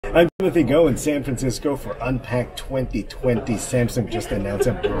I'm Timothy Go in San Francisco for Unpacked 2020. Samsung just announced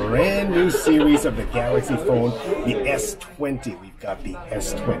a brand new series of the Galaxy phone, the S20. We've got the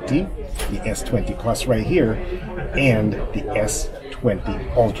S20, the S20 Plus right here, and the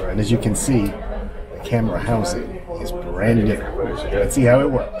S20 Ultra. And as you can see, the camera housing is brand new. Let's see how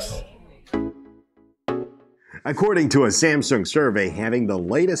it works. According to a Samsung survey, having the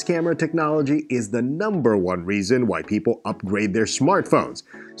latest camera technology is the #1 reason why people upgrade their smartphones.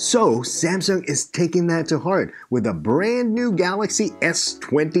 So Samsung is taking that to heart with a brand new Galaxy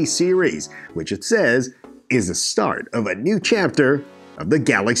S20 series, which it says is the start of a new chapter of the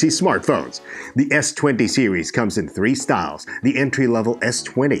Galaxy smartphones. The S20 series comes in 3 styles: the entry-level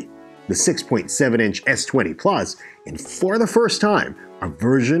S20, the 6.7-inch S20 Plus, and for the first time, a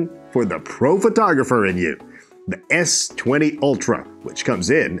version for the pro photographer in you, the S20 Ultra, which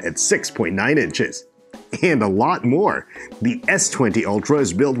comes in at 6.9 inches. And a lot more. The S20 Ultra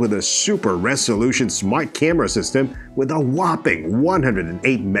is built with a super resolution smart camera system with a whopping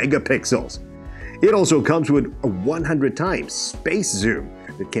 108 megapixels. It also comes with a 100 times space zoom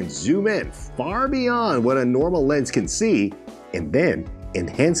that can zoom in far beyond what a normal lens can see and then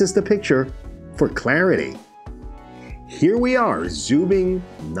enhances the picture for clarity. Here we are zooming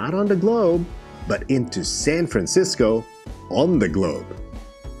not on the globe, but into San Francisco on the globe.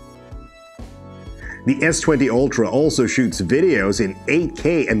 The S20 Ultra also shoots videos in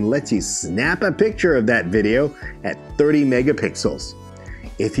 8K and lets you snap a picture of that video at 30 megapixels.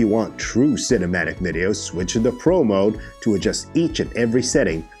 If you want true cinematic video, switch to the Pro mode to adjust each and every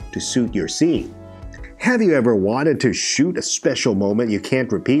setting to suit your scene. Have you ever wanted to shoot a special moment you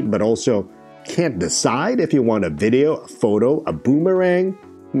can't repeat but also can't decide if you want a video, a photo, a boomerang,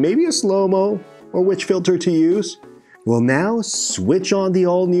 maybe a slow-mo, or which filter to use? Well, now switch on the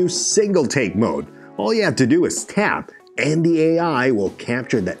all-new single take mode. All you have to do is tap, and the AI will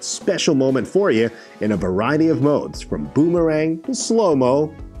capture that special moment for you in a variety of modes, from boomerang to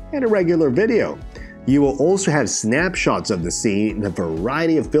slow-mo and a regular video. You will also have snapshots of the scene in a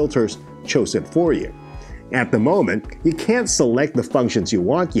variety of filters chosen for you. At the moment, you can't select the functions you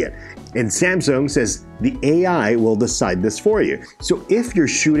want yet, and Samsung says the AI will decide this for you. So if you're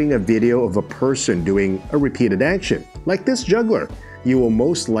shooting a video of a person doing a repeated action, like this juggler, you will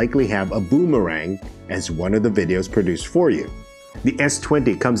most likely have a boomerang as one of the videos produced for you. The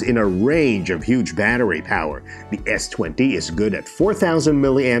S20 comes in a range of huge battery power. The S20 is good at 4,000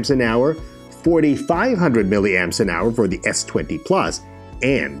 milliamps an hour, 4,500 milliamps an hour for the S20 Plus,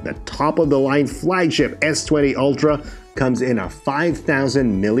 and the top-of-the-line flagship S20 Ultra comes in a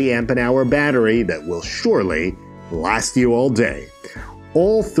 5,000 milliamp an hour battery that will surely last you all day.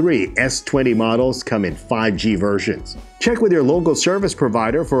 All 3 S20 models come in 5G versions. Check with your local service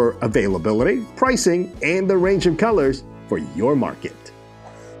provider for availability, pricing, and the range of colors for your market.